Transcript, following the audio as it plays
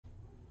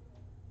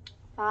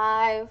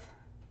5,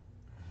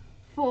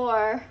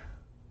 4,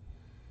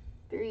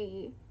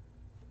 3,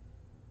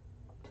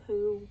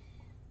 2,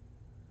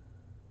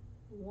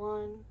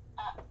 1.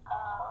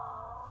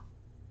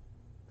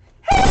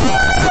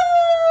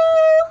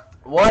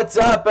 What's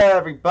up,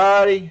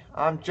 everybody?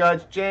 I'm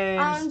Judge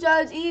James. I'm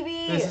Judge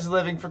Evie. This is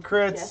Living for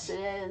Crits. Yes, it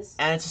is.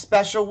 And it's a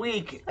special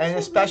week and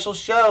a special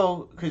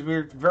show because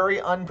we're very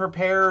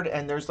unprepared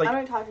and there's What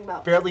are you talking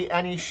about? barely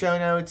any show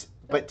notes.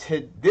 But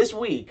this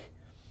week,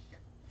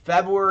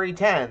 February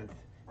 10th,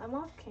 I'm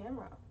off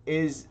camera.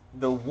 is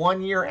the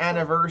 1-year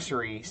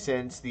anniversary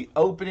since the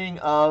opening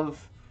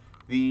of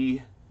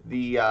the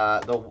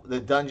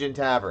Dungeon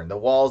Tavern, the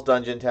Walls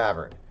Dungeon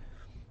Tavern.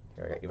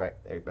 Right,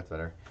 that's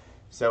better.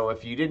 So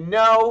if you didn't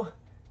know,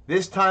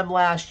 this time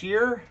last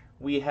year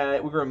we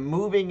were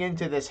moving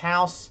into this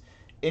house,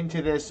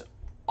 into this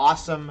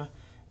awesome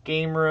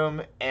game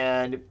room,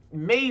 and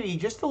maybe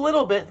just a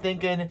little bit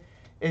thinking,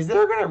 is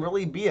there going to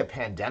really be a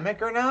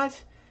pandemic or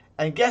not?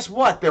 And guess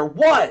what? There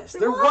was.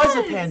 There was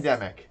a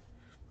pandemic.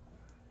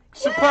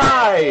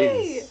 Surprise!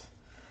 Yay!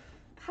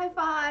 High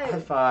five. High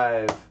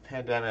five.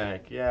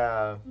 Pandemic.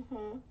 Yeah.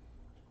 Mm-hmm.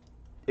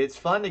 It's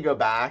fun to go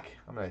back.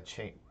 I'm going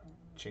to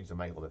change the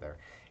mic a little bit there.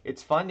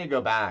 It's fun to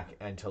go back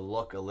and to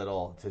look a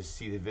little, to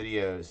see the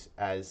videos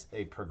as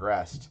they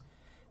progressed.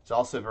 It's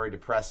also very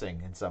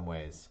depressing in some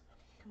ways.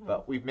 Mm-hmm.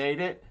 But we've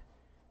made it.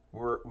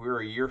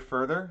 We're a year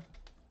further.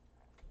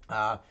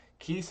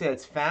 Keith said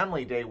it's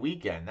Family Day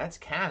weekend. That's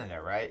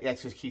Canada, right? Yeah,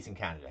 it's just Keith's in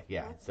Canada.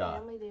 Yeah. That's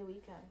Family Day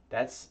weekend.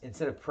 That's,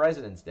 instead of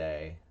President's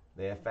Day,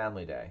 they have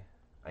Family Day,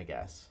 I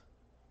guess.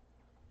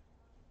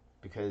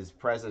 Because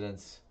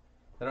presidents,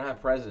 they don't have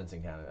presidents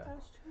in Canada.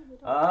 That's true.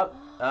 Up,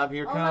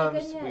 here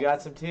comes. My We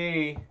got some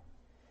tea.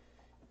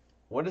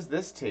 What is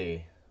this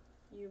tea?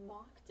 You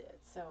mocked it,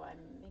 so I'm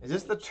making Is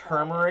this the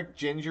turmeric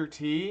ginger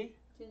tea?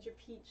 Ginger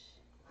peach.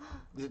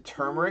 Is it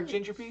turmeric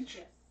ginger peach?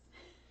 Yes.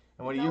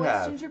 And what do you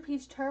have? Ginger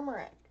peach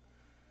turmeric.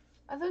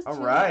 I thought it was All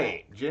turmeric.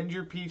 right,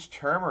 ginger peach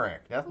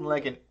turmeric. Nothing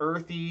like an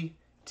earthy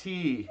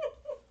tea.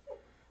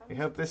 I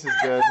hope this is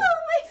good. Oh,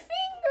 my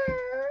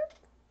finger!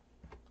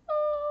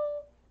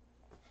 Oh.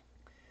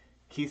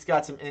 Keith's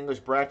got some English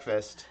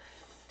breakfast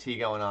tea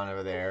going on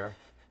over there.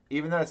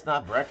 Even though it's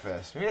not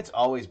breakfast. Maybe it's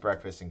always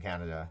breakfast in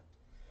Canada.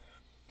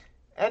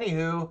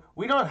 Anywho,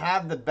 we don't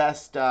have the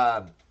best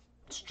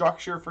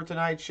structure for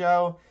tonight's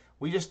show.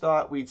 We just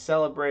thought we'd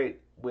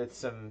celebrate with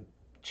some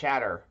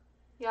chatter.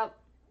 Yep.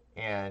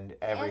 And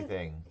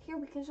everything. And here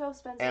we can show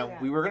Spencer. And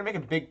we were going to make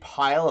a big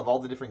pile of all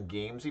the different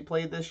games we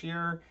played this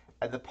year.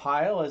 And the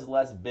pile is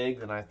less big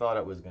than I thought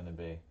it was going to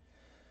be.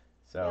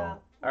 So, yeah.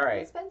 All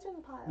right. Spencer in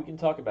the pile. We can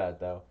talk about it,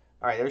 though.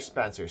 All right, there's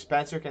Spencer.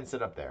 Spencer can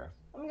sit up there.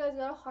 Oh my god, he's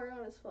got a heart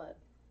on his foot.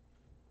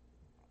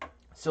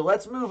 So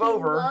let's move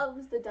over. He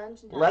loves the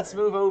Dungeon Tavern. Let's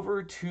move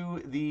over to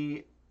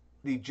the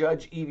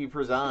Judge Evie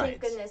Presides.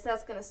 Thank goodness,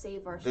 that's going to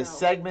save our show. The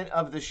segment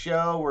of the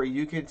show where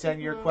you can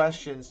send your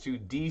questions to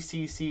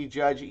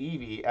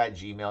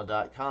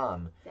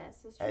dccjudgeevie@gmail.com. Yes,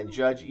 that's true. And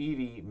Judge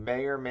Evie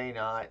may or may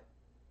not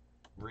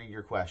read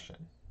your question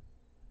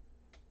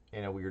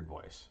in a weird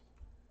voice.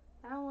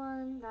 That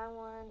one,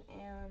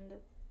 and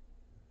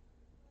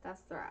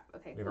that's the wrap.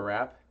 Okay, We have a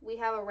wrap? We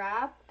have a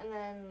wrap, and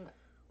then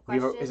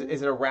Is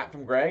it a wrap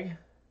from Greg?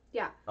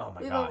 Yeah. Oh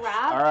my gosh. We have a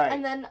wrap, all right.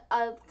 and then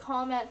a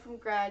comment from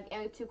Greg,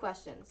 and 2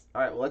 questions.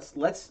 All right, well,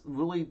 let's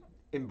really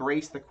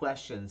embrace the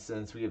questions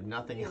since we have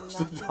nothing else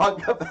to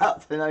talk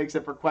about tonight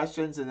except for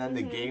questions and then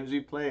the games we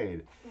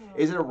played.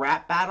 Is it a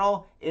rap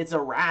battle? It's a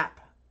rap.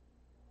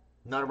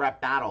 Not a rap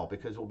battle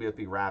because we'll both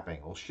be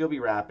rapping. Well, she'll be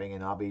rapping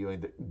and I'll be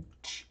doing the...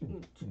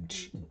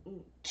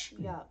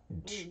 Yeah.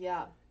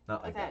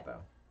 Not like that,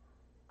 though.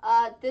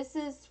 This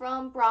is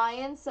from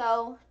Brian,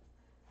 so...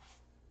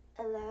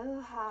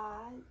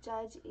 Aloha,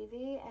 Judge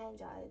Evie and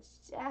Judge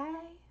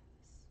James.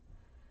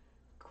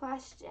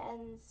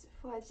 Questions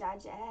for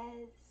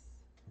judges.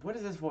 What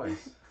is this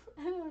voice?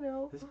 I don't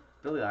know. Is this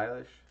Billie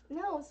Eilish?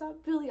 No, it's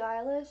not Billie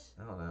Eilish.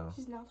 I don't know.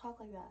 She's not talk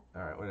like that.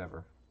 All right,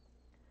 whatever.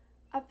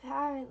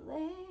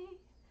 Apparently,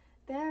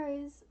 there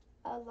is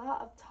a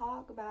lot of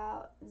talk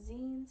about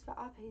zines for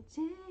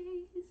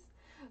RPGs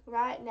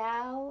right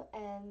now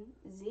and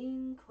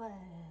Zine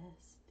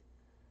Quest.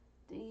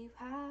 Do you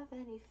have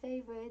any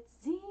favorite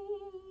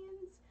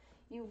zines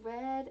you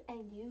read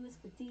and used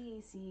for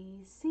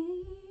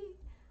DCC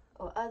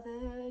or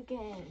other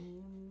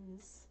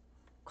games?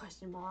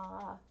 Question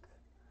mark.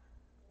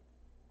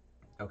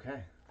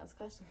 Okay. That's a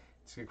question.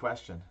 It's a good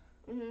question.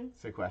 Mm-hmm.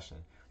 It's a good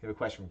question. We have a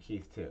question from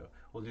Keith, too.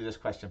 We'll do this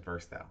question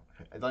first, though.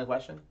 The only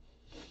question?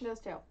 Those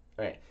 2. All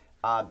right.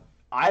 I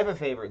have a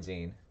favorite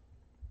zine.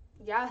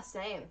 Yeah,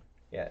 same.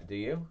 Yeah, do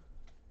you?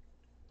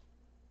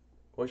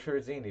 What's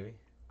your favorite zine, Evie? Which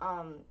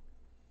ones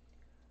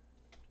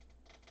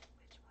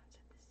are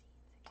the zines?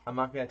 I'm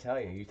not going to tell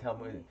you. You tell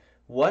me.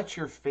 What's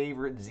your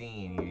favorite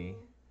zine, Evie?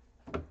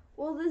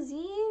 Well, the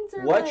zines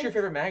are What's your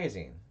favorite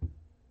magazine?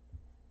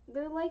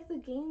 They're like the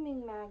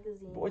gaming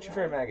magazine. What's your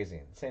favorite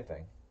magazine? Same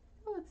thing.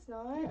 No, it's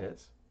not. Yeah, it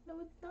is. No,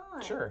 it's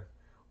not. Sure.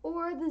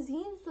 Or the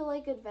zines the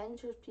like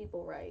adventures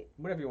people write.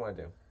 Whatever you want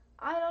to do.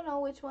 I don't know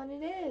which one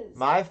it is.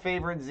 My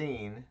favorite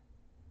zine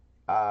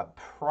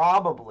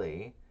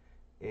probably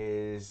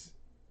is...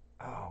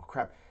 Oh,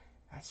 crap.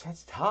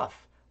 That's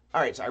tough.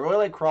 All right, so I really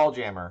like Crawl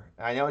Jammer.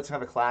 And I know it's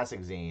kind of a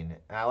classic zine.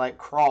 And I like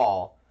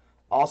Crawl,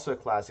 also a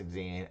classic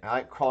zine. And I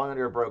like Crawling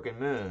Under a Broken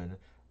Moon,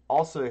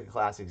 also a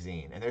classic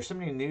zine. And there's so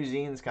many new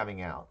zines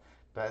coming out.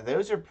 But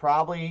those are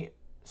probably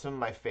some of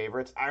my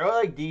favorites. I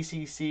really like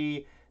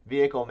DCC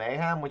Vehicle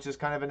Mayhem, which is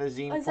kind of in a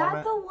zine Is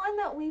format. that the one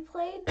that we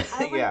played?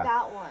 I like Yeah.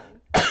 that one.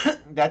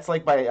 That's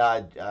like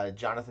by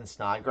Jonathan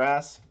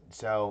Snodgrass.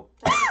 So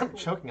That's I'm cool.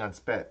 choking on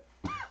spit.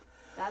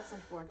 That's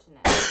unfortunate.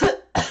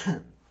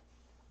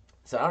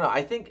 So I don't know.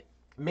 I think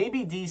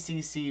maybe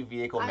DCC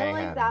Vehicle I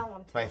Mayhem like that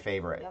one is my too.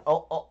 favorite. Yep.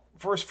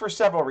 For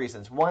several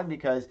reasons. One,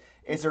 because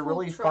it's a Cool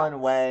really fun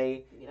trucks,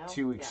 way you know?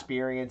 to Yeah.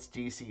 experience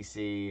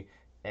DCC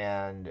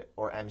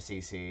or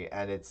MCC,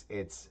 and it's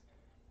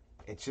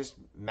just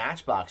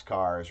Matchbox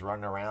cars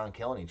running around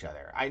killing each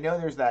other. I know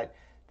there's that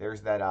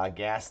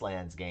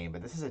Gaslands game,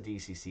 but this is a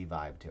DCC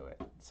vibe to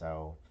it.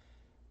 So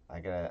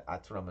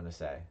that's what I'm gonna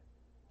say.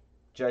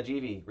 Judge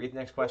Evie, read the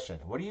next question.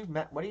 What are you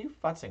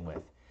futzing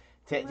with?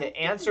 To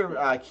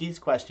answer Keith's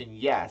question,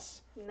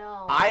 yes,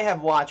 No. I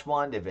have watched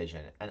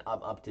WandaVision and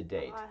I'm up to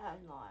date. I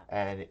have not.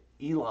 And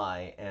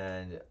Eli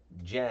and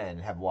Jen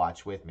have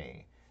watched with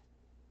me.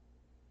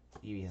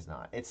 Evie has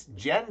not. It's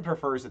Jen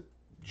prefers it.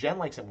 Jen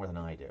likes it more than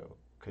I do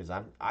because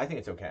I think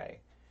it's okay,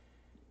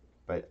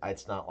 but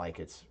it's not like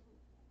it's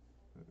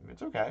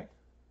okay.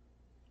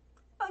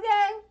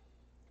 Okay.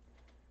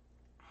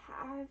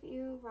 Have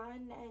you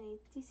run any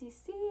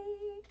DCC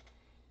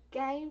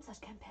games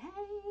 /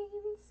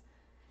 campaigns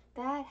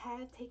that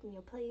have taken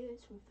your players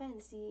from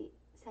fantasy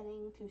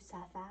setting to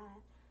sci-fi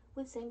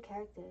with same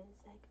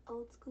characters like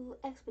old school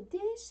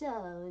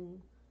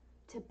expedition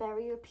to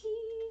barrier peaks?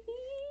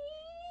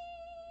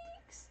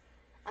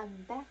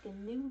 I'm back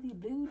in Newly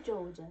Blue,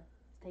 Georgia.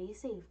 Stay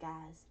safe,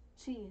 guys.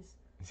 Cheers.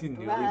 You see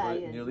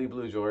Brian. Newly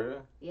Blue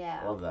Georgia?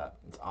 Yeah. I love that.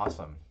 It's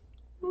awesome.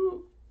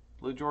 Woo.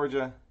 Blue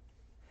Georgia.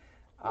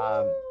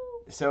 Woo.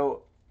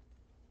 So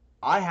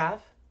I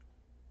have,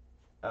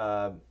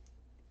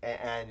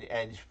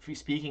 and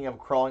speaking of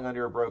Crawling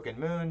Under a Broken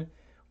Moon,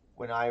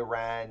 when I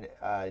ran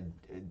a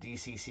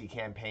DCC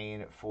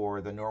campaign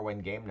for the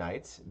Norwin Game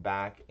Nights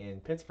back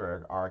in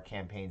Pittsburgh, our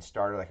campaign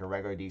started like a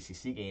regular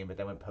DCC game, but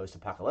then went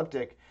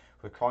post-apocalyptic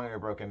with Crawling Under a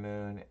Broken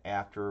Moon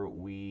after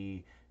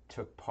we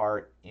took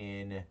part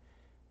in,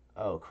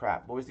 oh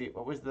crap, what was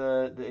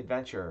the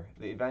adventure?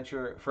 The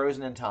adventure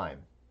Frozen in Time.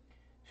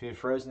 So we had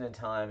Frozen in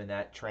Time, and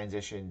that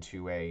transitioned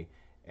to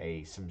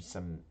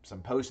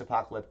some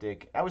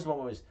post-apocalyptic. That was the one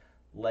that was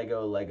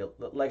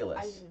Legolas.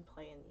 I didn't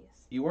play in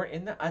these. You weren't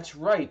in that? That's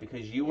right,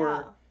 because you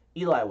were...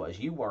 Eli was.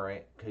 You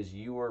weren't, because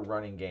you were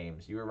running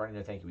games. You were running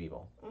the Thank You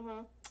Evil.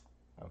 Mhm.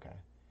 Okay.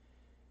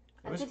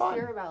 It I was could fun.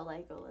 hear about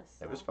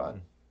Legolas. It was so.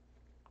 fun.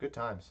 Good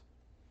times.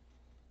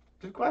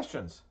 Good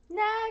questions.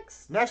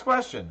 Next. Next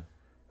question.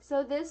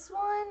 So this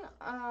one,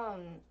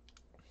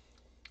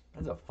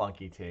 That's a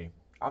funky tea.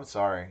 I'm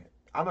sorry.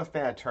 I'm a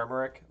fan of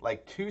turmeric.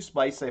 Like 2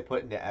 spices I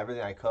put into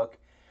everything I cook.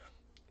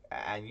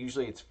 And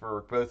usually it's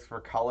both for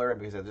color and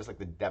because I just like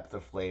the depth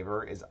of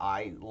flavor, is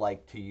I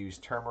like to use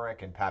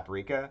turmeric and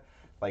paprika.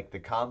 Like the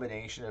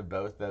combination of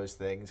both those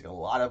things. A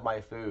lot of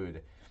my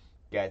food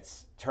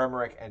gets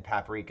turmeric and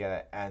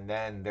paprika, and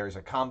then there's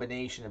a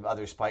combination of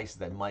other spices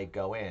that might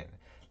go in.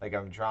 Like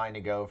I'm trying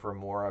to go for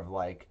more of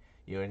like,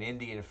 an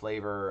Indian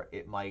flavor.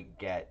 It might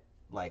get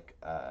like,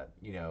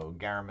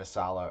 garam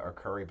masala or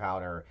curry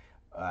powder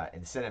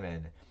and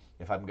cinnamon.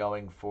 If I'm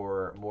going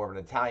for more of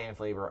an Italian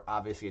flavor,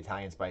 obviously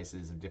Italian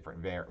spices of different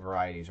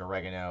varieties,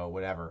 oregano,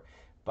 whatever.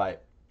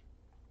 But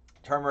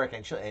turmeric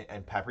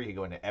and paprika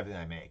go into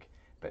everything I make.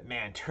 But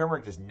man,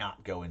 turmeric does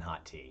not go in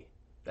hot tea.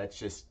 That's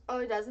just... oh,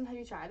 it doesn't? Have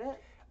you tried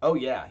it? Oh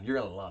yeah, you're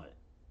going to love it.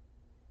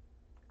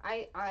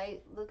 I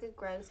look at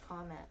Greg's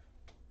comment.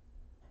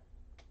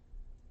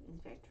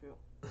 It's very true.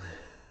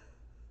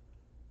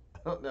 I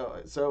don't know.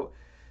 So,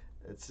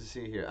 let's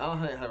see here. I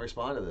don't know how to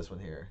respond to this one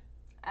here.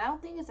 I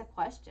don't think it's a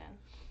question.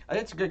 I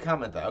think it's a good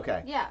comment, though.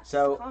 Okay. Yeah,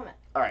 So, it's a comment.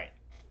 all right.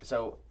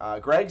 So,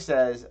 Greg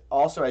says,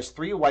 also as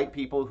 3 white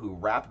people who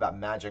rap about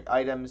magic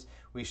items,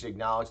 we should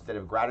acknowledge the debt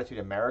of gratitude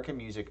American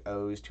music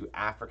owes to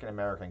African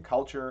American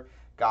culture,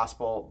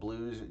 gospel,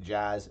 blues,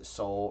 jazz,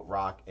 soul,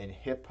 rock, and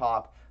hip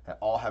hop that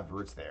all have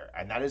roots there.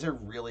 And that is a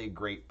really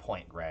great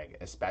point, Greg,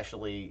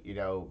 especially,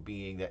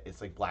 being that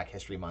it's like Black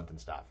History Month and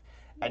stuff.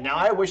 And now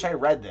I wish I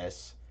read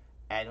this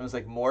and was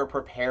like more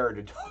prepared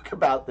to talk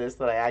about this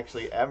than I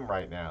actually am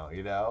right now,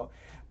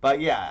 But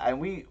yeah, and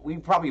we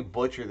probably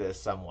butcher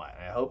this somewhat.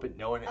 I hope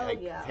no one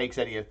takes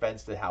any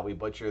offense to how we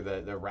butcher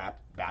the rap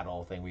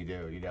battle thing we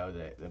do,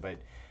 but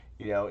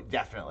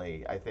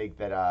definitely I think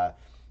that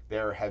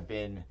there have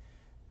been,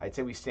 I'd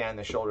say we stand on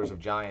the shoulders of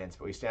giants,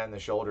 but we stand on the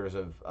shoulders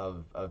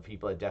of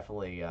people that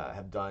definitely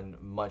have done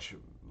much.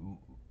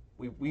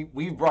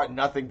 We've brought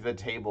nothing to the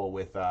table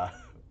with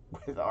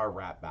with our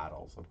rap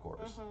battles, of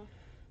course. Mm-hmm.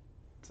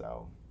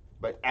 So,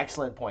 but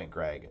excellent point,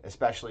 Greg,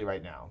 especially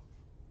right now.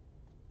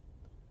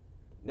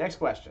 Next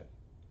question.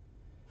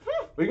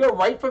 We go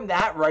right from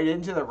that right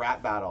into the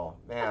rap battle,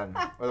 man,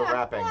 or the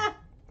rapping.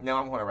 No,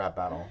 I'm going to rap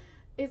battle.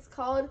 It's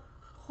called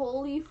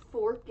Holy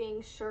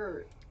Forking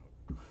Shirt.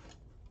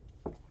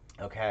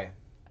 Okay.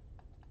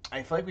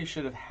 I feel like we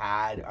should have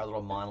had our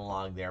little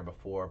monologue there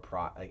before,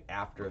 like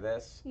after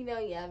this. You know,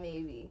 yeah,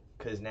 maybe.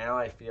 Because now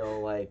I feel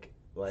like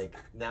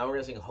now we're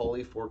gonna sing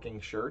Holy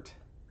Forking Shirt.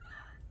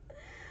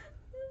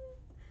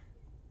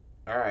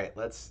 All right,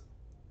 let's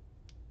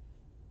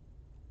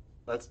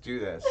do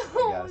this.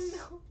 I guess.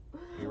 Oh, no.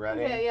 You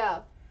ready? Okay,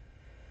 yeah.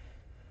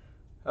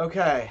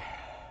 Okay.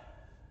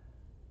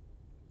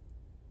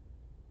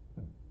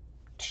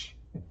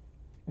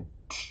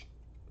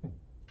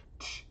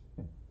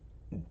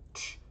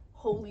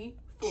 Holy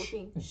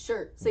forking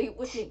shirt. Say it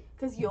with me,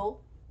 cause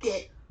you'll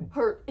get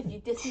hurt if you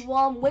diss me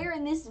while I'm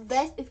wearing this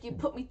vest. If you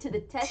put me to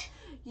the test,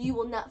 you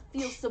will not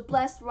feel so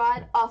blessed.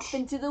 Ride off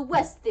into the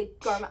west. The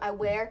garment I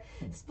wear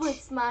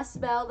splits my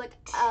spell like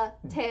a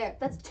tear.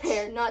 That's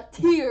tear, not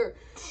tear.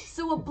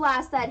 So a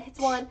blast that hits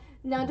one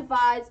now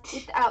divides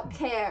without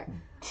care.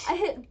 I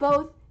hit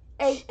both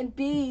A and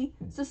B,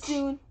 so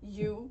soon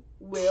you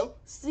will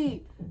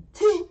see.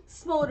 Two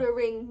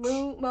smoldering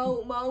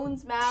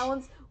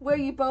mounds where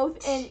you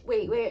both and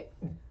wait.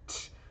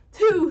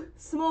 Two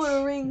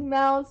smoldering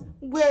mounds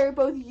where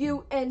both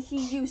you and he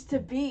used to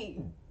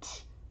be.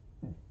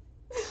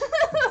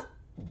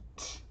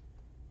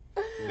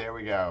 There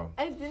we go.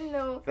 I didn't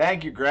know.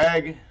 Thank you,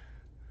 Greg.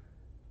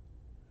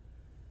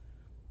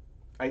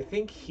 I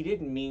think he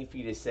didn't mean for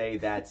you to say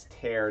that's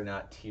tear,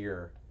 not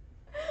tear.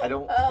 I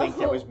don't think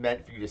that was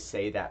meant for you to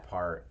say that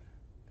part.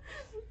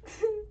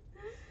 It's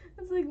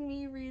like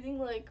me reading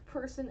like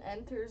person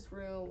enters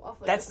room off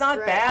like That's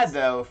not bad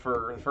though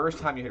for the first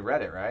time you had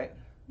read it, right?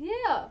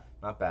 Yeah.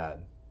 Not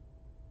bad.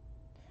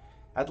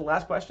 That's the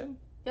last question?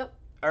 Yep.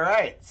 All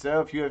right.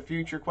 So if you have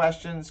future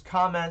questions,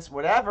 comments,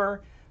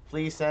 whatever,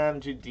 please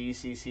send them to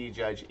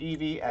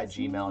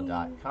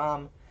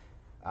dccjudgeevie@gmail.com. Should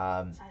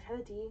I try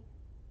the D?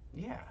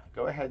 Yeah.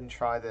 Go ahead and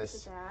try Is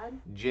this it bad?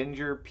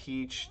 ginger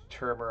peach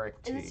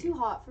turmeric tea. Is it too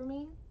hot for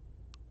me?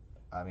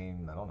 I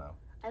mean, I don't know.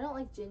 I don't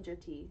like ginger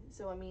tea,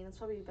 so I mean it's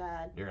probably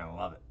bad. You're gonna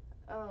love it.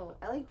 Oh,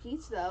 I like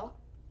peach though.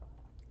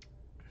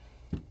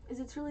 Is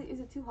it too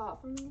hot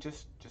for me?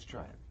 Just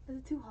try it. Is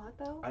it too hot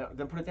though?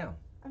 Then put it down.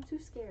 I'm too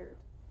scared.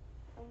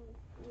 I'm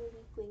really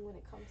weakling when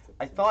it comes to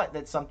I thought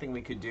that's something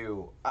we could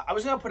do. I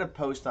was gonna put a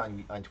post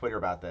on Twitter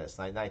about this,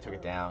 and I took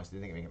it down because I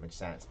didn't think it made much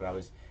sense. But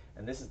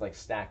and this is like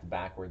stacked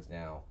backwards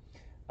now.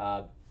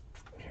 Here,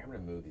 I'm gonna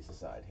move these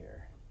aside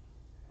here.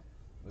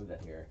 Move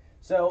that here.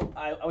 So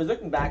I was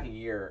looking back a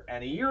year,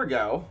 and a year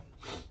ago,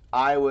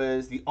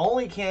 the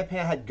only campaign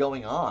I had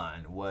going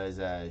on was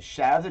a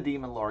Shadow of the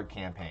Demon Lord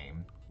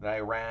campaign that I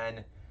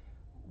ran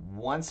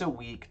once a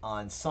week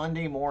on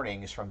Sunday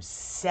mornings from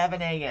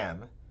 7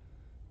 a.m.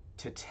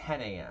 to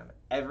 10 a.m.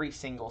 every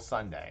single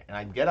Sunday. And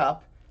I'd get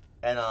up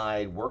and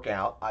I'd work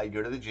out. I'd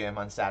go to the gym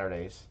on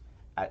Saturdays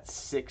at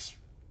 6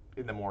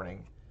 in the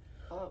morning.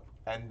 Oh.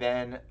 And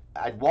then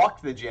I'd walk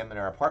to the gym in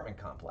our apartment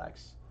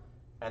complex.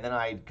 And then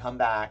I'd come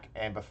back,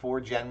 and before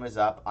Jen was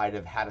up, I'd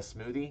have had a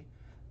smoothie,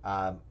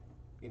 and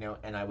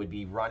I would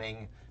be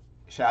running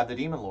Shadow of the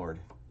Demon Lord.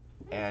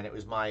 And it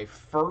was my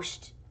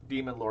first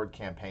Demon Lord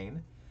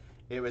campaign.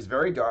 It was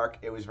very dark.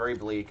 It was very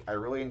bleak. I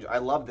really I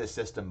love this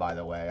system, by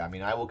the way. I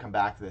mean, I will come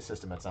back to this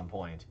system at some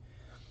point.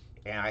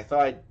 And I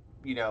thought,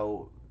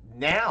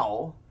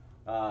 now,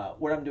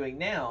 what I'm doing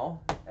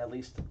now, at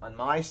least on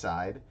my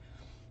side,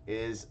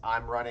 is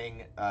I'm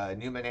running a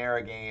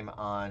Numenera game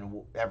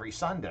on every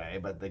Sunday,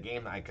 but the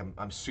game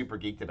I'm super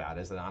geeked about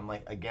is that I'm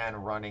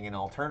running an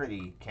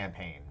Alternity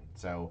campaign.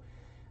 So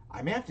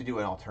I may have to do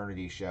an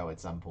Alternity show at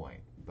some point,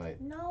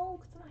 but No,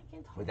 because I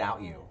can't talk without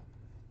about you.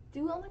 it.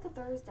 Do it on like a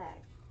Thursday.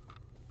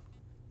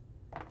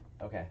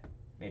 Okay,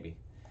 maybe.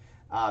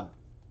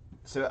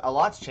 So a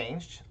lot's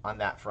changed on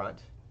that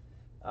front.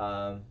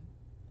 And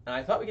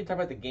I thought we could talk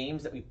about the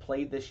games that we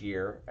played this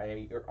year,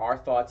 and our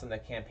thoughts on the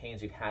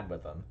campaigns we've had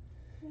with them.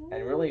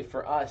 And really,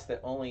 for us, that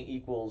only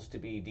equals to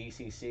be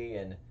DCC,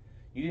 and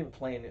you didn't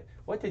play in...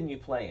 What didn't you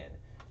play in?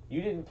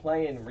 You didn't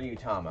play in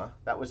Ryutama.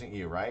 That wasn't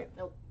you, right?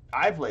 Nope.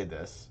 I played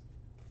this.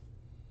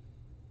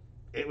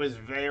 It was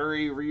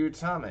very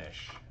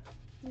Ryutama-ish.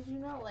 Did you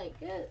not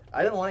like it?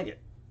 I didn't like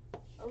it.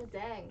 Oh,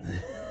 dang.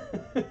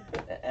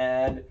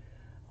 And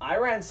I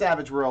ran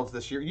Savage Worlds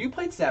this year. We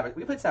played Savage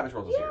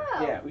Worlds this year.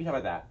 Yeah, we can talk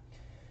about that.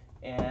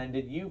 And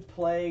did you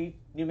play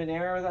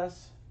Numenera with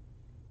us?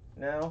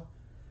 No?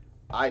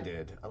 I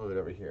did. I'll move it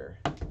over here.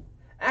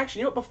 Actually,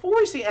 you know what? Before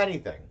we say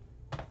anything,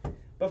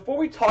 before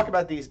we talk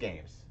about these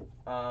games,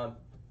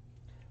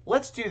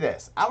 let's do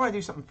this. I want to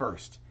do something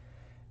first.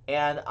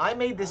 And I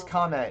made this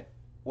comment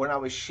when I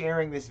was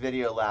sharing this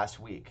video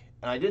last week.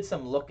 And I did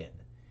some looking.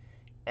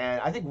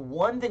 And I think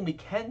one thing we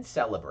can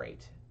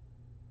celebrate,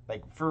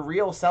 like for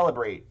real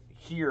celebrate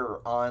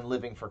here on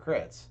Living for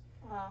Crits,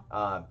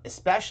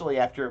 especially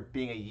after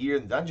being a year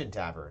in the Dungeon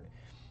Tavern,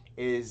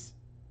 is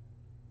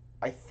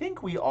I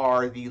think we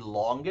are the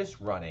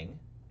longest running,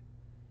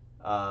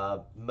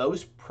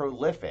 most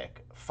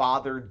prolific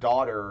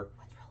father-daughter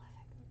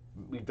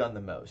we've done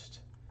the most.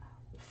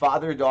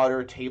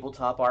 Father-daughter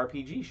tabletop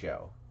RPG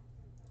show.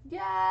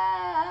 Yeah.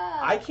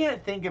 I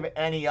can't think of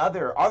any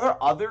other. Are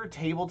there other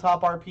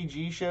tabletop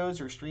RPG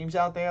shows or streams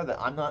out there that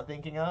I'm not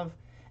thinking of?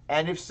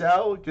 And if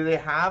so, do they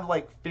have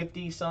like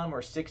 50 some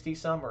or 60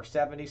 some or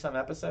 70 some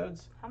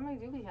episodes? How many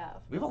do we have?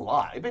 We have a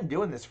lot. We've been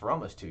doing this for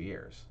almost 2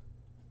 years.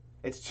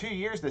 It's 2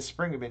 years this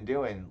spring we've been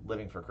doing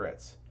Living for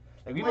Crits.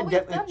 Like we've been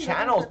the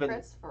channel's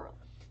been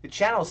the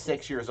channel's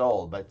 6 years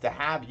old, but to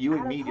have you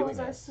and me doing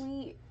this,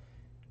 sweet.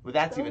 well,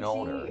 that's even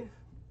older.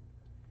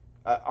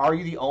 Are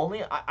you the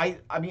only? I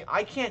mean,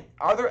 I can't.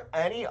 Are there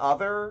any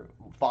other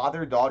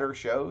father-daughter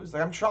shows?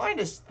 Like I'm trying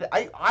to.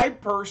 I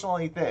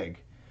personally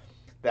think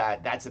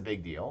that that's a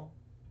big deal.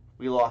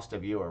 We lost a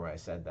viewer when I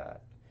said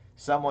that.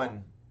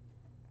 Someone.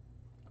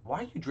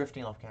 Why are you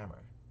drifting off camera?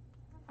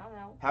 I don't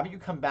know. How about you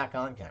come back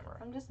on camera?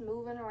 I'm just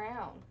moving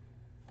around.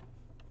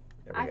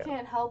 I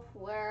can't help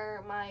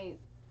where my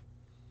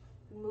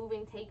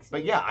moving takes me.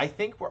 But yeah, I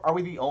think are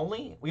we the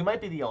only? We might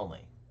be the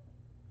only.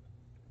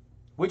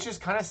 Which is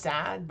kind of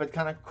sad, but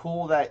kind of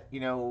cool that,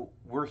 you know,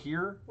 we're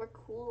here. We're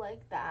cool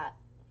like that.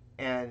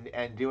 And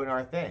doing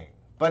our thing.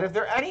 But if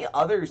there are any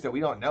others that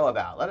we don't know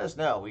about, let us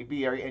know. We'd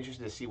be very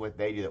interested to see what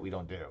they do that we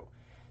don't do.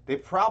 They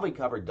probably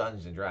cover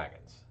Dungeons and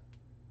Dragons,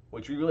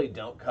 which we really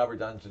don't cover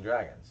Dungeons and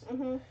Dragons.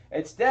 Mm-hmm.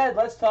 Instead,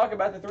 let's talk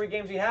about the 3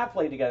 games we have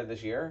played together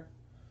this year.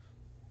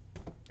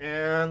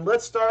 And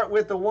let's start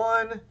with the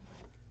one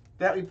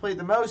that we played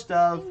the most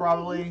of,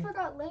 probably. You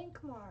forgot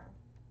Lankmar.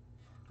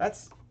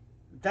 That's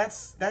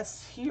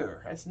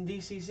here. That's in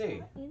DCC.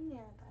 Not in there,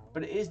 though.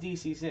 But it is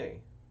DCC.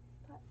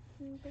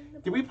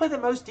 Did we play the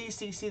most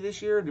DCC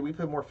this year, or did we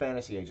play more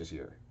Fantasy Age this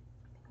year?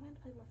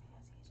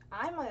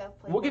 I might have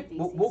played more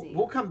DCC.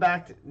 We'll come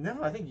back to...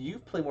 No, I think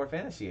you've played more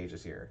Fantasy Age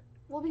this year.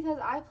 Well, because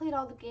I played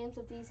all the games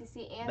of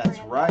DCC and That's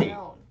ran right. my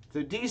own.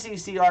 So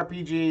DCC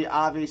RPG,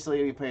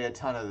 obviously we played a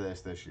ton of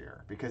this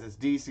year. Because it's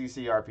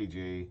DCC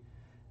RPG.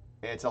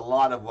 It's a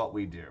lot of what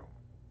we do.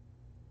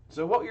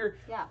 So what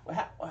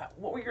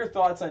were your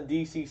thoughts on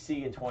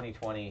DCC in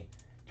 2020,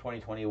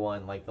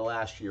 2021, like the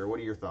last year? What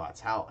are your thoughts?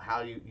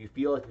 How do you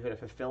feel like you had a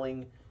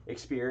fulfilling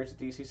experience at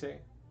DCC?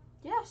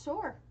 Yeah,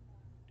 sure.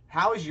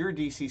 How is your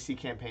DCC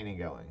campaigning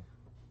going?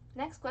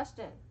 Next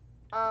question.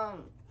 I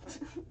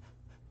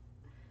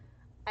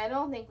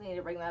don't think we need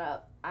to bring that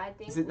up. I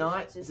think is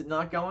it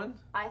not going?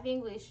 I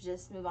think we should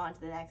just move on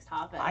to the next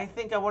topic. I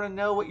think I want to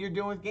know what you're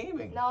doing with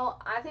gaming. No,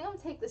 I think I'm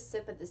gonna take the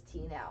sip of this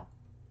tea now.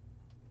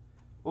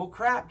 Well,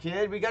 crap,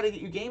 kid. We got to get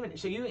you gaming.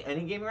 So you doing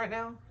any gaming right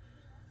now?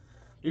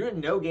 You're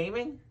doing no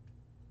gaming?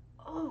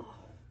 Oh.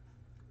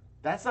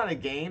 That's not a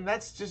game.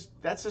 That's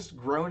just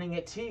groaning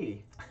at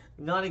tea.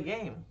 Not a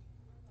game.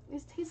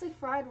 This tastes like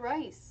fried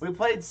rice. We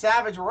played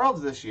Savage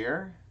Worlds this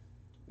year.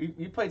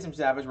 You played some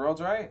Savage Worlds,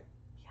 right?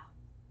 Yeah.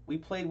 We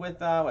played with,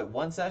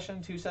 1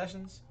 session, 2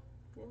 sessions?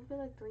 It would be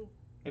like 3.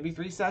 Maybe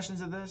 3 sessions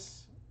of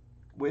this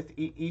with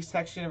East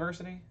Texas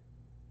University?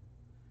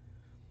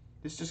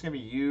 This is just going to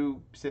be you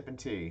sipping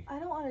tea. I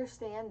don't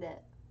understand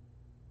it.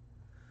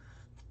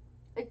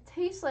 It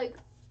tastes like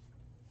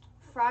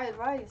fried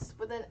rice,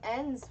 but then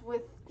ends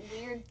with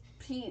weird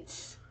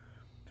peach.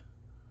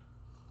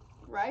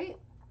 Right?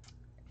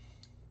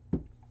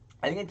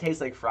 I think it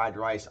tastes like fried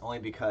rice only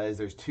because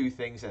there's 2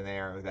 things in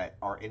there that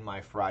are in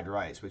my fried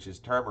rice, which is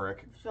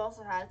turmeric Which you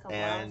also had a couple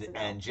hours ago.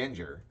 and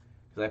ginger.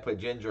 Because I put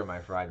ginger in my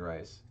fried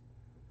rice.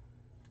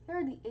 I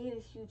already ate a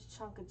huge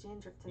chunk of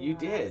ginger today. You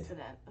did.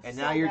 And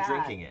now you're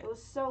drinking it. It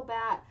was so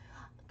bad.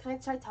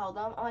 Should I tell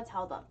them? I want to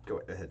tell them.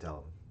 Go ahead, tell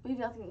them. We have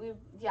nothing.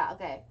 Yeah,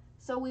 okay.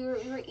 So we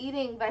were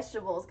eating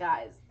vegetables,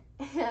 guys.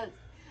 And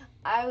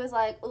I was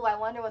like, ooh, I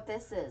wonder what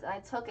this is. And I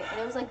took it, and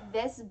it was like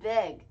this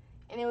big.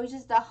 And it was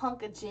just a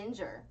hunk of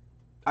ginger.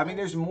 I mean,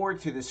 there's more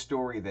to this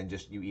story than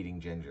just you eating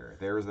ginger.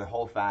 There was the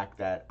whole fact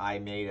that I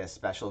made a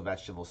special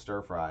vegetable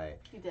stir fry.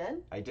 You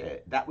did? I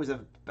did. That was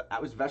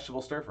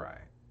vegetable stir fry.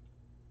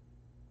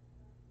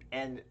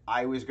 And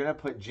I was going to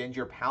put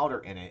ginger powder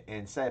in it, and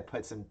instead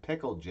put some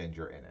pickled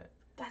ginger in it.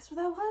 That's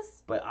what that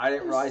was? But I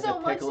didn't realize so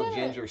that pickled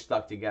ginger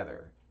stuck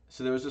together.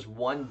 So there was just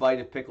one bite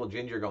of pickled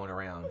ginger going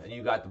around, and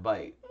you got the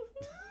bite.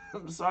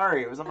 I'm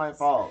sorry, it wasn't my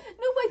fault.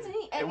 No, but I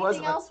didn't eat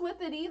anything else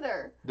with it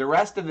either. The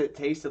rest of it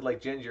tasted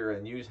like ginger,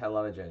 and you just had a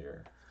lot of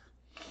ginger.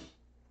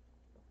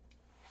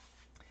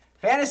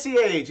 Fantasy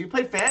Age. You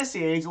played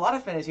Fantasy Age, a lot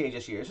of Fantasy Age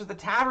this year. This was the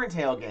Tavern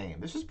Tale game.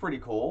 This was pretty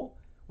cool.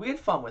 We had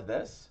fun with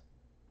this.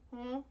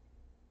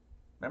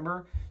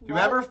 Remember? Do you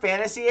remember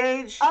Fantasy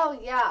Age? Oh,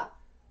 yeah.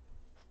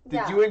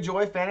 Did you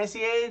enjoy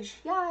Fantasy Age?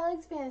 Yeah, I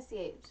liked Fantasy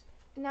Age.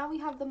 And now we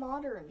have the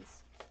moderns.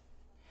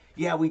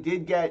 Yeah, we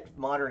did get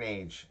Modern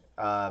Age.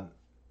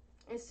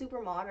 It's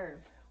super modern.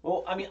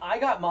 Well, I mean, I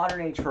got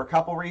Modern Age for a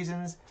couple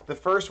reasons. The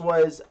first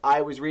was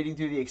I was reading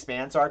through the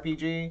Expanse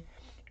RPG,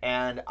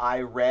 and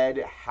I read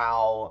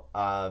how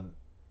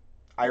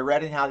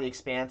the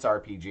Expanse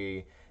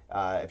RPG,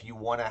 if you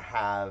want to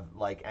have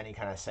like any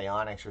kind of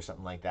psionics or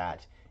something like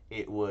that,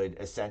 it would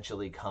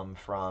essentially come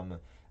from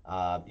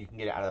you can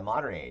get it out of the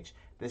Modern Age.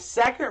 The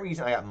second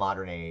reason I got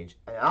Modern Age,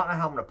 and I don't know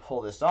how I'm going to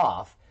pull this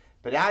off,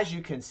 But as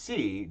you can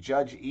see,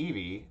 Judge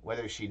Evie,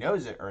 whether she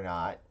knows it or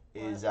not,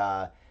 is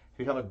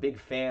become a big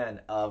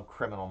fan of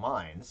Criminal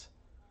Minds.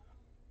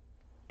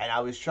 And I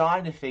was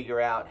trying to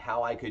figure out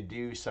how I could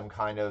do some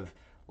kind of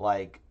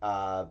like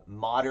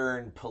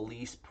modern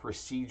police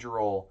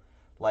procedural,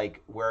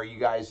 like where you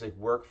guys like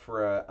work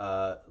for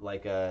a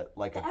The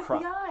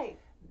FBI.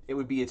 It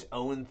would be its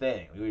own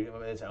thing. We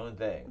would its own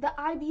thing. The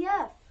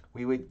IBF.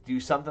 We would do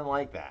something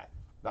like that.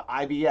 The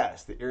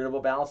IBS, the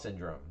irritable bowel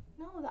syndrome.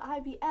 No, the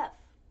IBF.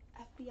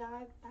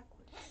 FBI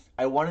backwards.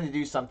 I wanted to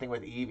do something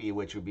with Evie,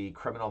 which would be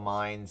Criminal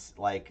Minds,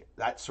 like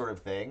that sort of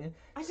thing.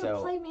 I could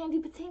play Mandy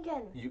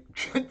Patinkin. You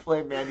could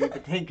play Mandy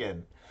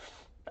Patinkin.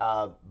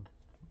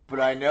 But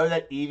I know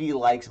that Evie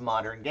likes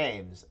modern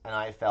games, and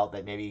I felt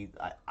that maybe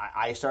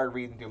I started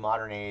reading through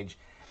Modern Age,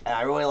 and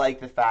I really like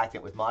the fact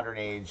that with Modern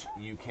Age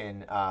you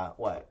can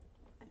what?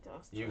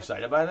 You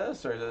excited by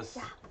this, or is this?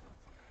 Yeah.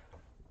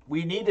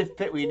 We need to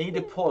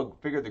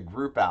figure the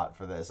group out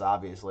for this,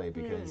 obviously,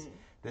 because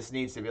this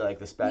needs to be like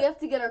the spec. We have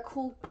to get our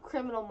cool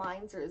Criminal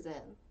Mindsers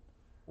in.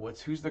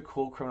 Who's the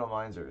cool Criminal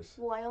Mindsers?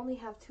 Well, I only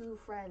have 2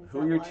 friends. Who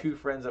are your 2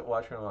 friends that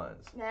watch Criminal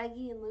Minds?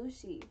 Maggie and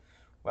Lucy.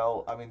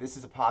 Well, I mean, this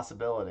is a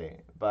possibility,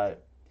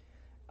 but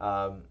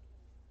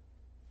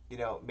you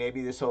know,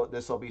 maybe this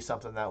will be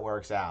something that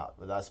works out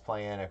with us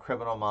playing a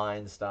Criminal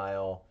Minds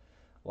style,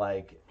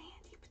 like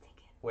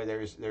where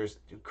there's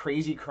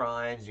crazy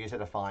crimes. You just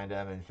have to find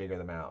them and figure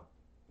them out.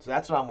 So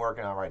that's what I'm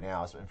working on right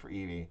now. It's been for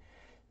Evie.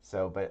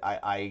 So, but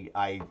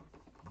I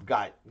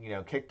got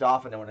kicked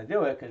off and I want to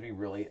do it because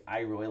I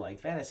really like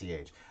Fantasy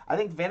Age. I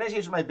think Fantasy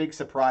Age was my big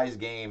surprise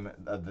game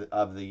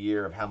of the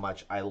year of how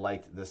much I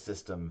liked the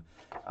system.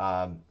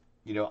 I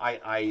knew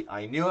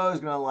I was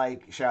gonna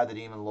like Shadow the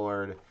Demon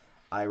Lord.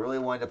 I really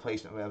wanted to play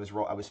something that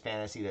was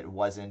fantasy that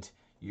wasn't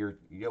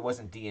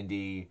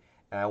D&D,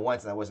 and I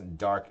wanted that wasn't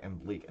dark and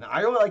bleak. And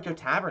I really liked your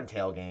Tavern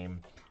Tale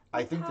game.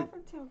 I think that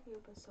Tavern Tale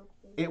was so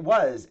cool. it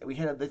was. We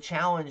had the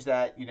challenge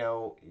that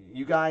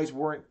you guys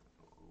weren't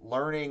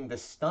learning the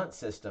stunt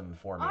system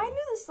for me. I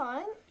knew the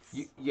stunts.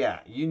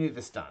 You knew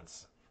the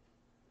stunts.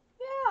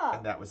 Yeah.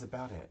 And that was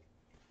about it.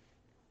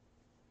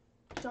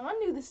 John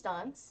knew the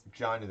stunts.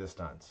 John knew the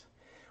stunts.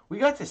 We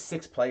got to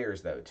 6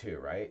 players though too,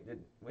 right? Did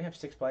we have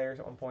 6 players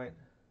at one point?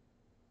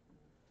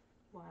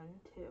 1,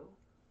 2.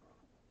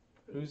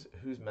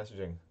 Who's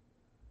messaging?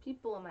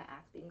 People in my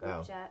acting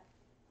group chat.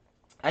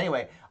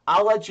 Anyway,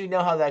 I'll let you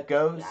know how that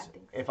goes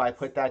Yeah, if I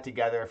put that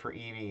together for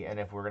Evie, and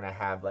if we're gonna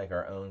have like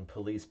our own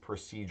police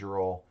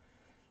procedural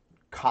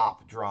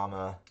cop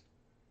drama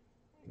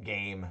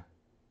game.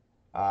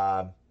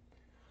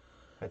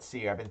 Let's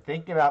see. I've been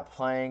thinking about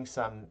playing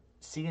some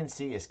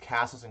C&C as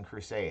Castles and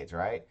Crusades,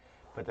 right?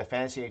 But the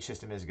Fantasy Age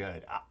system is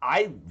good.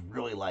 I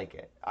really like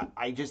it.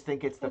 I just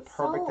think it's the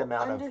perfect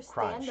amount of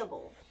crunch.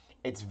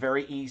 It's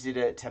very easy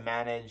to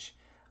manage.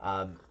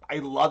 I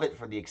love it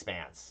for the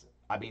Expanse.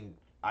 I mean,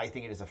 I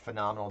think it is a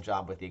phenomenal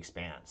job with the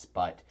Expanse,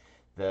 but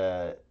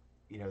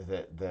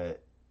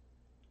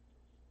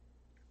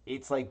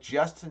it's like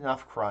just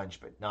enough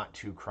crunch, but not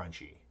too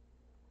crunchy,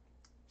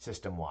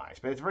 system-wise.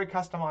 But it's very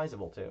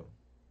customizable too.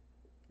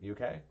 You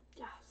okay?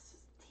 Yes.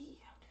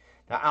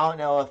 Now I don't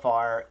know if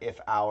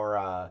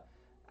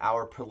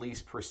our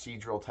police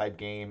procedural type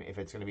game, if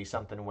it's going to be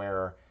something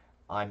where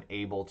I'm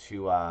able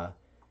to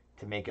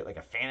make it like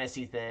a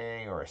fantasy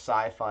thing or a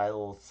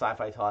little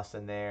sci-fi toss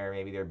in there.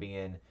 Maybe there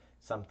being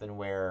something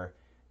where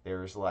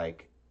there's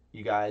like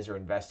you guys are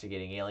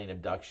investigating alien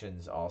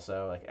abductions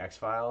also, like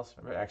X-Files.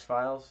 Remember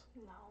X-Files?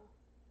 No.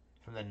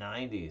 From the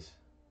 90s.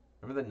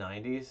 Remember the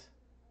 90s?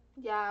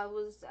 Yeah, it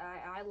was.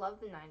 I love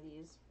the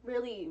 90s.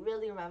 Really,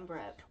 really remember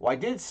it. Well, I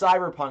did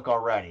Cyberpunk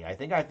already. I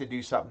think I have to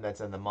do something that's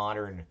in the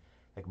modern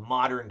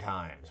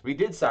times. We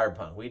did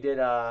Cyberpunk. We did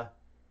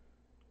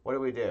what did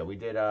we do? We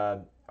did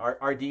our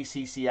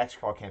DCCX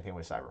crawl campaign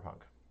with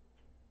Cyberpunk.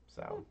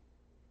 So,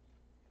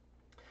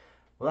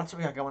 well, that's what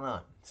we got going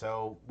on.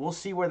 So we'll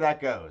see where that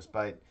goes.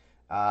 But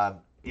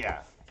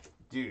yeah,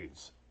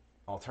 dudes,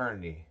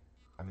 Alternity.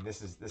 I mean,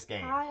 this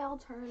game. Hi,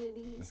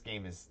 Alternity. This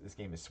game is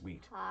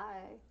sweet.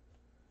 Hi.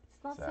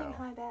 It's not saying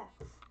hi back.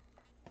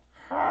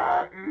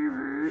 Hi,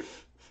 Evie.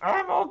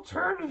 I'm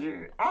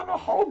Alternity. I'm a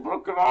whole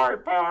book of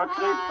art by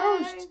Arcade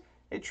Post.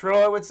 Hey,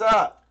 Troy, what's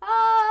up?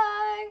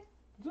 Hi.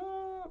 What's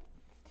up?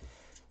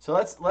 So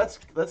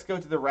let's go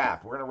to the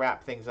wrap. We're gonna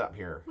wrap things up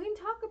here. We can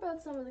talk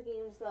about some of the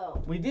games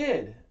though. We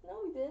did. No,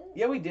 we didn't.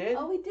 Yeah, we did.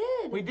 Oh, we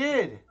did. We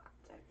did.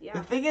 Yeah.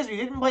 The thing is, we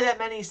didn't play that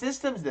many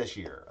systems this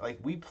year. Like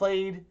we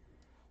played.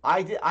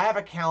 I have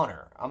a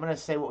counter. I'm gonna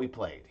say what we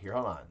played. Here,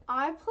 hold on.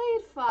 I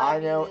played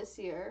 5 this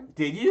year.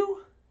 Did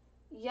you?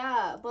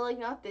 Yeah, but like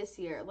not this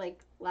year, like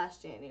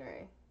last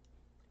January.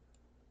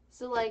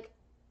 So like.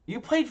 You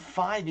played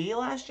 5e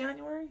last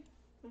January?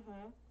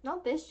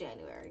 Not this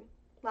January.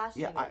 Last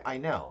January. I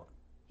know.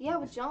 Yeah,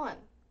 with John.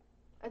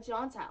 At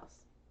John's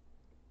house.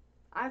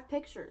 I have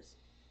pictures.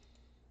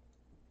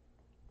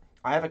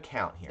 I have a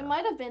count here. It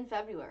might have been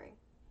February.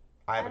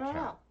 I don't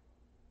know.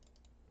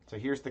 So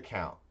here's the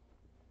count.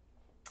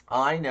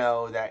 I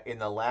know that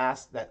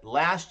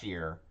last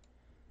year,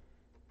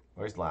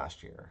 Where's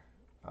last year?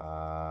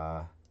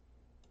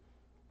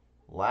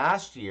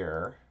 Last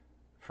year,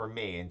 for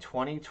me, in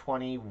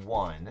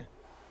 2021,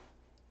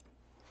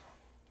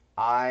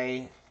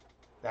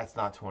 that's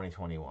not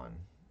 2021.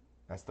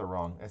 That's the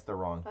wrong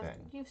thing.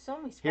 You have so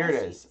many spreadsheets. Here it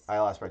is. I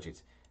lost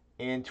spreadsheets.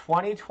 In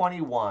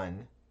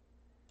 2021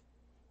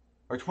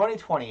 or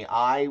 2020,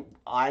 I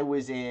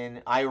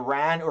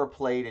ran or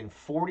played in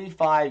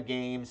 45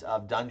 games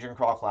of Dungeon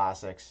Crawl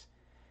Classics,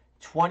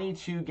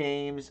 22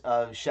 games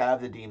of Shadow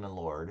of the Demon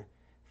Lord,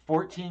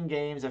 14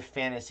 games of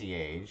Fantasy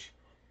Age,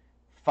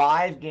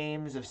 5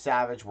 games of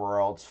Savage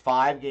Worlds,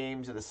 5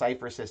 games of the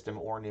Cypher System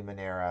or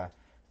Numenera,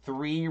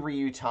 3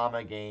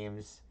 Ryutama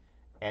games,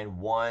 and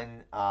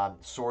 1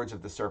 Swords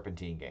of the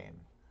Serpentine game.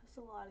 That's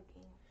a lot of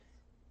games.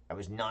 That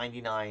was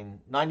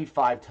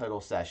 95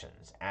 total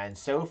sessions. And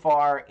so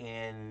far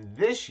in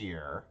this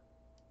year,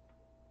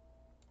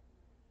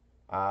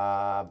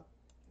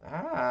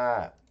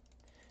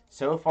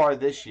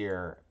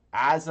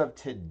 as of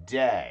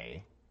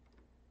today,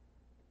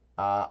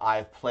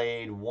 I've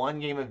played 1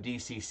 game of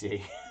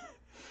DCC.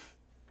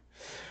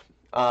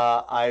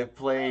 I've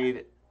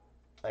played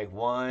like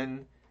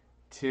 1,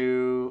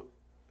 2,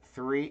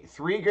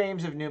 3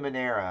 games of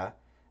Numenera,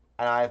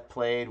 and I've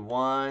played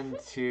 1,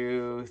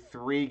 2,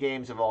 3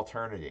 games of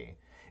Alternity.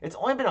 It's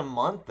only been a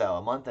month though,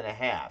 a month and a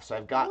half. So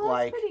I've got Well,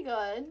 that's like pretty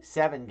good.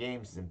 7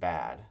 games isn't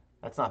bad.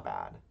 That's not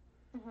bad.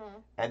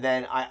 Mm-hmm. And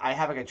then I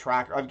have like a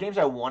tracker. I have games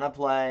I want to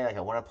play. Like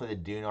I want to play the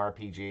Dune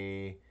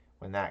RPG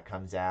when that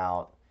comes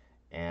out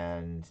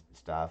and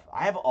stuff.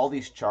 I have all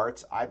these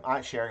charts. I'm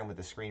not sharing them with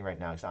the screen right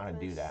now because I don't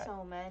want to do that.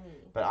 So many.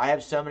 But I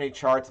have so many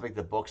charts of like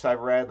the books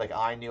I've read. Like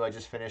I knew I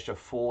just finished A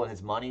Fool and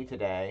His Money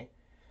today.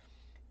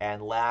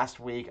 And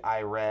last week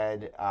I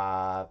read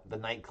The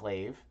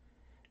Nightclave.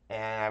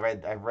 And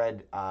I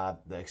read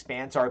the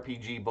Expanse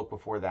RPG book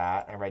before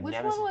that. I read Which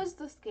Nemesis. one was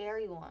the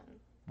scary one?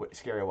 What,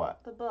 scary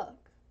what? The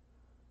book.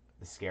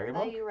 The scary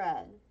book? That you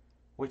read.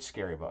 Which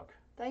scary book?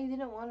 That you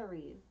didn't want to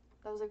read.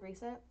 That was like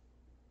recent?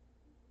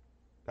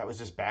 That was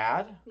just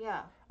bad?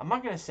 Yeah. I'm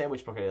not going to say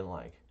which book I didn't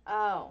like.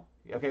 Oh.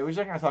 Okay, we're just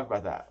not going to talk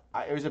about that.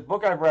 It was a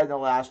book I've read in the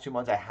last 2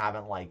 months I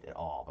haven't liked at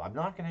all. But I'm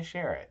not going to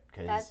share it.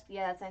 That's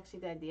actually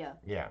a good idea.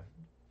 Yeah.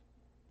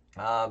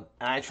 And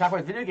I track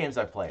what video games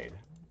I've played.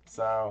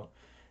 So,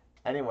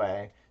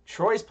 anyway,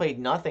 Troy's played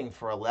nothing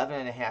for 11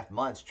 and a half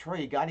months. Troy,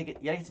 you gotta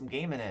get some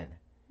gaming in.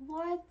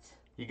 What?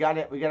 We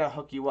gotta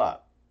hook you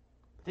up.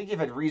 I think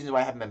you've had reasons why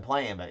I haven't been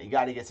playing, but you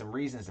gotta get some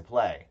reasons to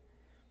play.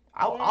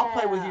 I'll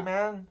play with you,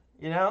 man.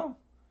 You know?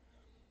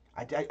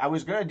 I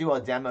was gonna do a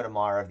demo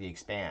tomorrow of The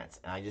Expanse,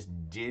 and I just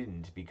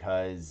didn't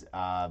because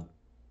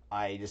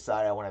I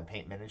decided I want to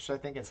paint miniatures, I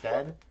think,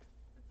 instead.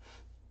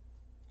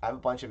 I have a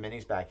bunch of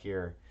minis back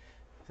here.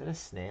 Is it a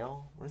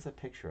snail? What is that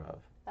picture of?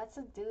 That's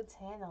a dude's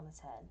hand on his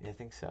head. Yeah, I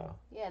think so.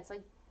 Yeah, it's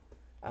like.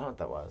 I don't know what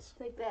that was.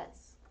 It's like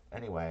this.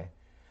 Anyway,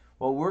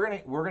 well,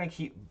 we're gonna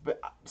keep.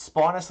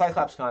 Spawn of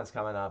Cyclops Con's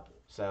coming up,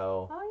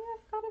 so. Oh yeah, I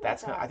forgot about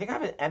That's that. I think I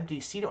have an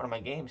empty seat at one of my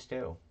games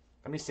too.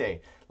 Let me see.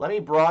 Let me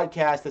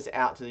broadcast this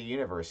out to the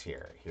universe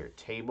here. Here,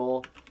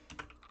 table,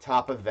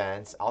 top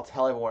events. I'll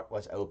tell everyone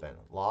what's open.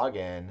 Log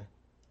in,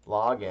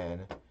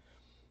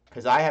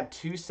 because I have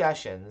 2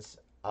 sessions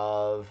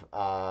of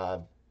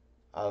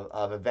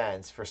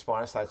events for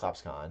Spawn of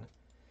Cyclops Con,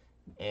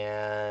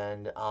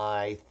 and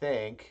I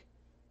think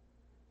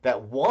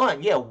that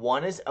one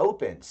is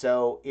open.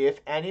 So if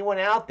anyone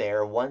out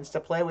there wants to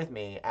play with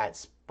me at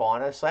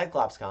Spawn of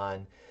Cyclops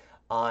Con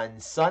on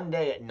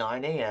Sunday at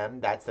 9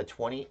 a.m., that's the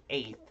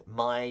 28th,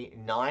 my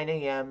 9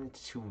 a.m.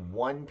 to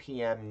 1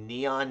 p.m.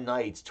 Neon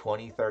Knights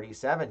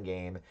 2037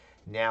 game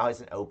now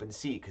has an open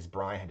seat because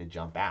Brian had to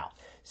jump out.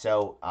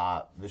 So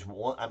there's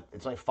one.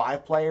 It's only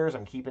 5 players.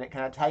 I'm keeping it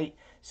kind of tight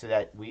so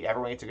that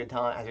everyone gets a good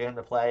time, has a good time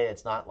to play.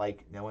 It's not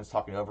like no one's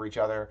talking over each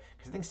other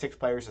because I think 6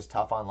 players is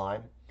tough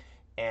online.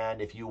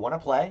 And if you want to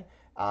play,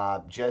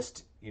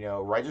 just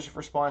register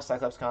for Spawn of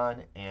Cyclops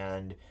Con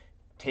and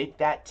take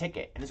that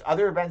ticket. And there's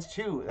other events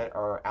too that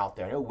are out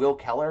there. I know Will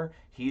Keller,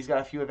 he's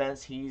got a few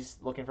events he's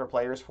looking for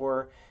players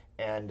for,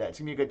 and it's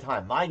gonna be a good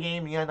time. My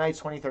game, Neon Knights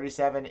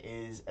 2037,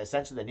 is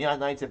essentially the Neon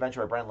Knights adventure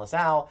by Brendan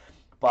LaSalle,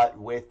 but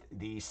with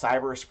the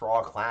Cyber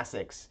Sprawl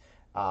Classics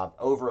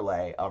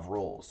overlay of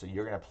rules. So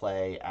you're gonna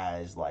play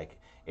as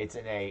it's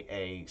in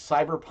a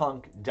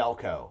cyberpunk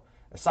Delco,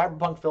 a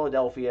cyberpunk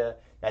Philadelphia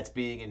that's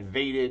being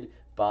invaded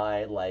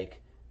by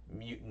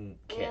mutant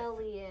kid.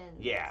 Aliens.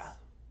 Yeah.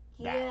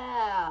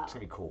 Yeah. It's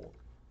going to be cool.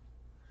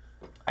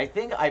 I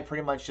think I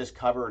pretty much just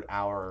covered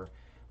our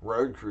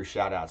road crew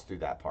shoutouts through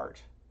that part,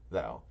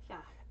 though. Yeah.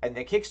 And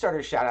the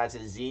Kickstarter shoutouts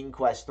is Zine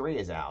Quest 3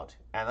 is out.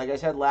 And like I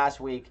said last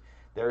week,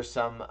 there's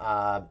some,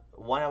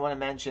 one I want to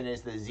mention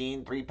is the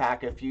Zine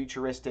 3-pack of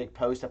futuristic,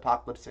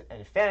 post-apocalypse,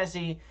 and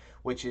fantasy,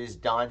 which is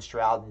Don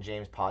Stroud and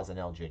James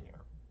Poznell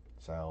Jr.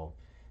 So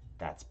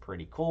that's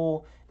pretty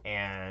cool.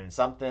 And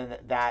something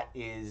that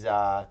is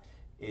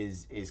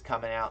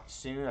coming out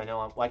soon. I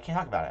know I can't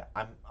talk about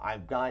it.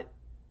 I've got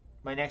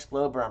my next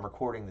Glober I'm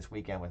recording this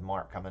weekend with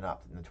Mark coming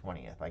up on the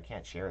 20th. I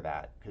can't share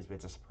that because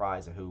it's a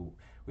surprise of who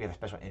we have a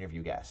special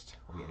interview guest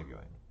we'll be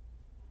interviewing.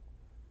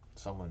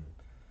 Someone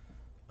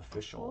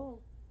official.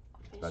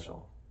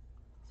 Special.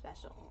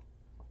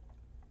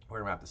 We're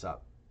going to wrap this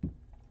up.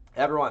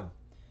 Everyone,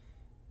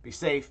 be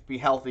safe, be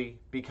healthy,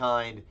 be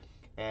kind,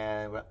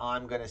 and what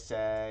I'm going to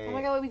say... Oh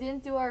my god, we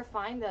didn't do our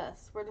find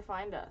us. Where to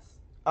find us.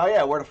 Oh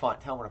yeah, where to find...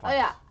 Tell them where to find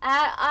us. Oh yeah,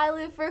 at I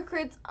Live for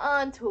Crits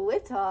on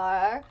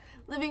Twitter,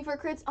 Living for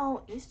Crits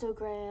on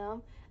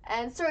Instagram,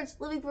 and search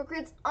Living for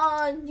Crits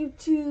on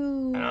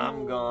YouTube. And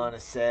I'm going to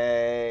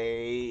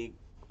say...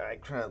 I'm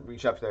trying to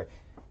reach up there.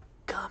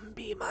 Come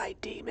be my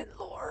demon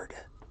lord.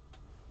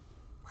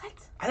 What?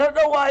 I don't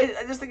know why.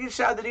 I just think it's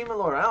shout the demon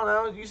lord. I don't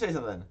know. You say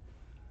something.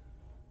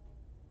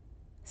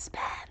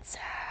 Spencer.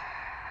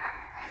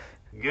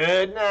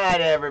 Good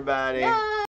night, everybody. Night.